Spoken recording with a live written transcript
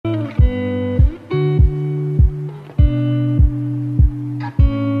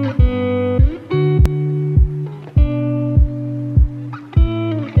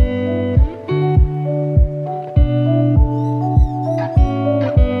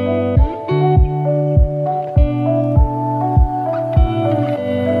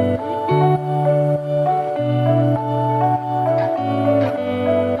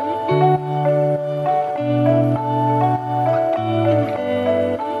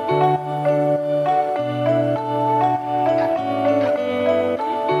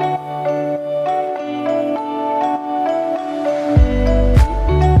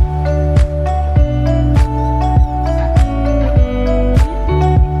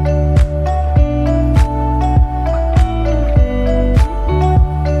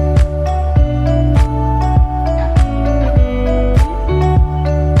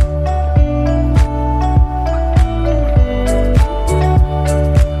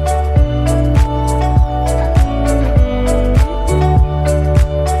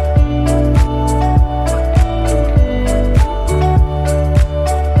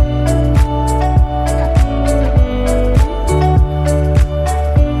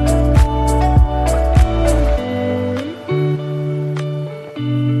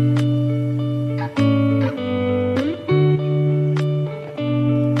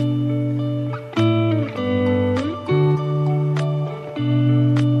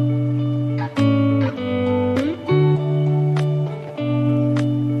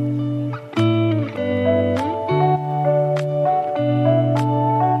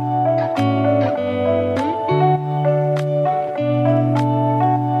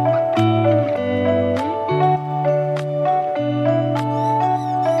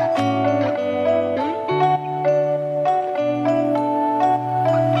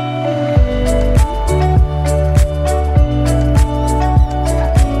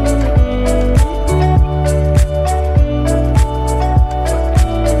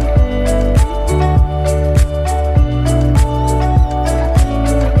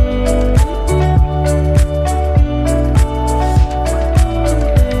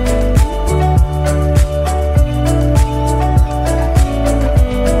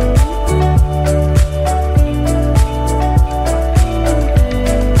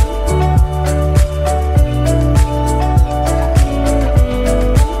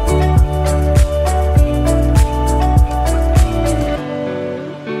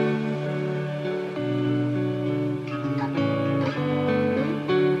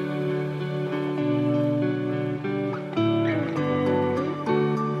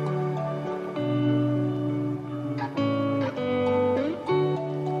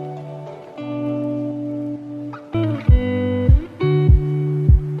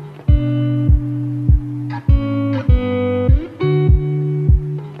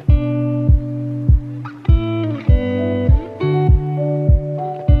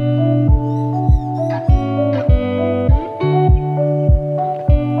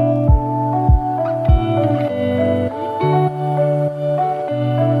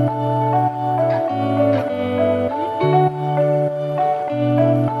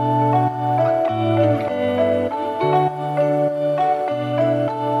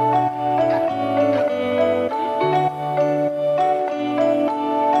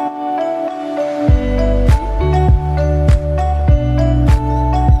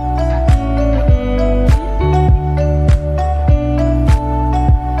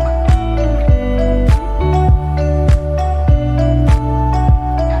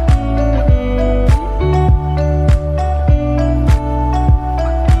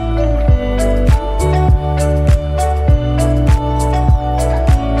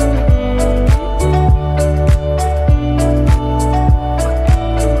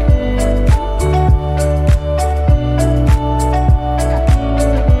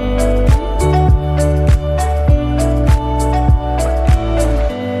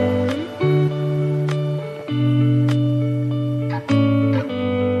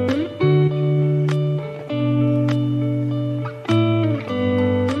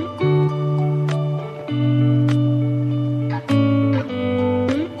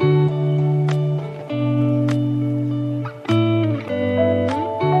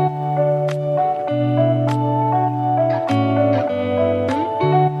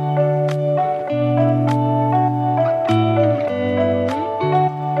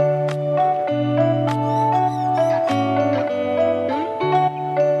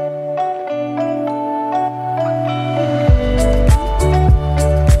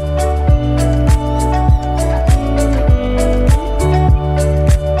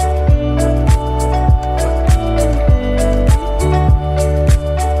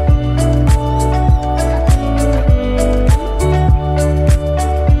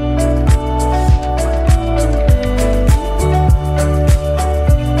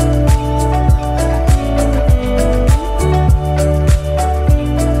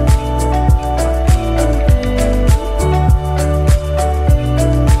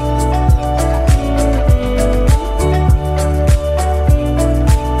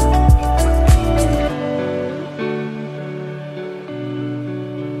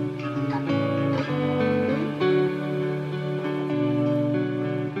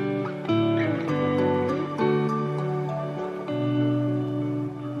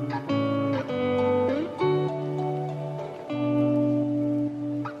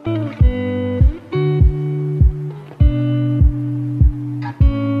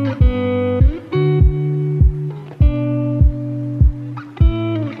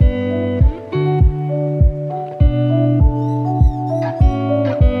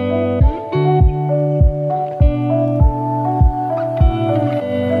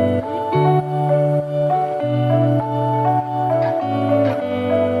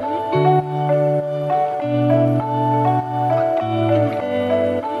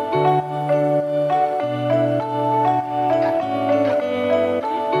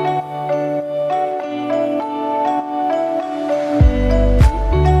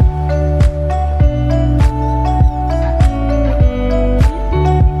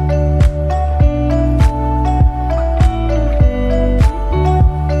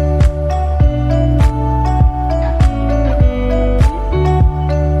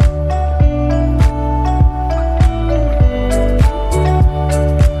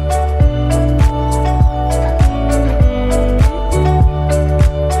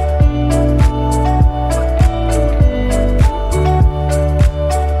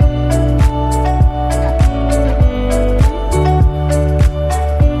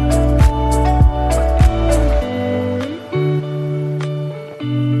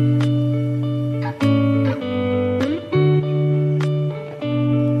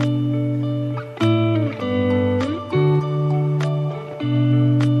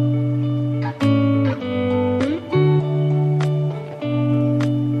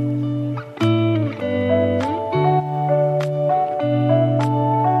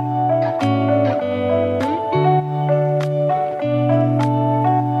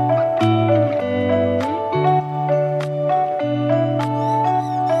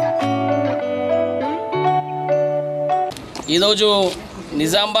ఈరోజు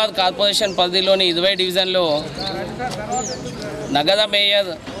నిజామాబాద్ కార్పొరేషన్ పరిధిలోని 20 డివిజన్లో నగర మేయర్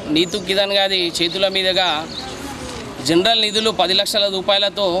నీతు కిరణ్ గారి చేతుల మీదుగా జనరల్ నిధులు 10 లక్షల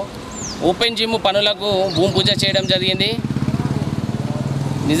రూపాయలతో ఓపెన్ జిమ్ పనులకు భూమి పూజ చేయడం జరిగింది.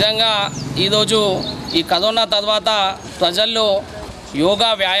 నిజంగా ఈరోజు ఈ కరోనా తర్వాత ప్రజల్లో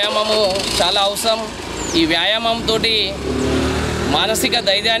యోగా వ్యాయామము చాలా అవసరం. ఈ వ్యాయామంతో మానసిక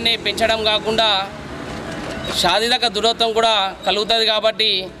ధైర్యాన్ని పెంచడం కాకుండా శారీరక దృఢత్వం కూడా కలుగుతుంది. కాబట్టి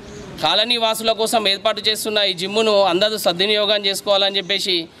కాలనీ వాసుల కోసం ఏర్పాటు చేస్తున్న ఈ జిమ్మును అందరూ సద్వినియోగం చేసుకోవాలని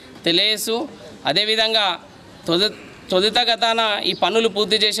చెప్పేసి తెలియజేస్తూ, అదేవిధంగా త్వరితగతిన ఈ పనులు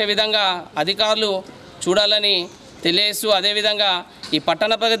పూర్తి చేసే విధంగా అధికారులు చూడాలని తెలియజేస్తూ, అదేవిధంగా ఈ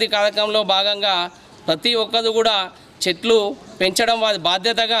పట్టణ ప్రగతి కార్యక్రమంలో భాగంగా ప్రతి ఒక్కరు కూడా చెట్లు పెంచడం వారి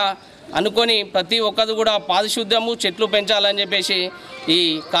బాధ్యతగా అనుకొని ప్రతి ఒక్కరు కూడా పారిశుద్ధ్యము చెట్లు పెంచాలని చెప్పేసి ఈ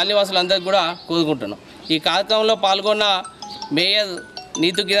కాలనీవాసులందరికీ కూడా కోరుకుంటున్నాం. ఈ కార్యక్రమంలో పాల్గొన్న మేయర్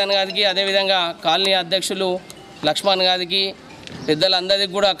నీతు కిరణ్ గారికి, అదేవిధంగా కాలనీ అధ్యక్షులు లక్ష్మణ్ గారికి,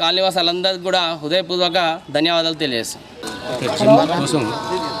 పెద్దలందరికీ కూడా కాలనీవాసులందరికీ కూడా హృదయపూర్వక ధన్యవాదాలు తెలియజేస్తాం. కోసం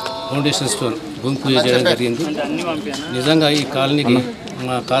ఫౌండేషన్ స్టోర్ భూమి పూజ చేయడం జరిగింది. నిజంగా ఈ కాలనీకి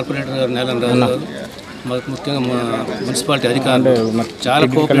మా కార్పొరేటర్ గారు నేలరాజు గారు, ముఖ్యంగా మా మున్సిపాలిటీ అధికారులు చాలా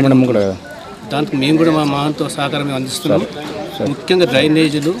దానికి మేము కూడా మా మాతో సహకారం అందిస్తున్నాం. ముఖ్యంగా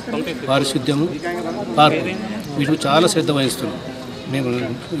డ్రైనేజీలు, పారిశుద్ధ్యము, పార్కు వీటికి చాలా శ్రద్ధ వహిస్తున్నాం. మేము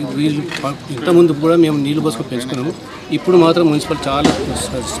వీళ్ళు ఇంతకుముందు కూడా మేము నీళ్ళు పోసుకొని పెంచుకున్నాము. ఇప్పుడు మాత్రం మున్సిపాలిటీ చాలా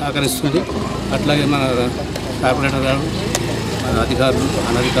సహకరిస్తుంది. అట్లాగే మన కార్పొరేటర్ గారు, మన అధికారులు,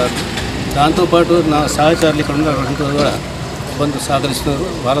 అనధికారులు, దాంతోపాటు నా సహచారులు ఇక్కడ ఉన్న కూడా కొంత సహకరిస్తున్నారు.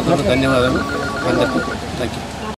 వాళ్ళతో ధన్యవాదాలు అందరికీ. Thank you.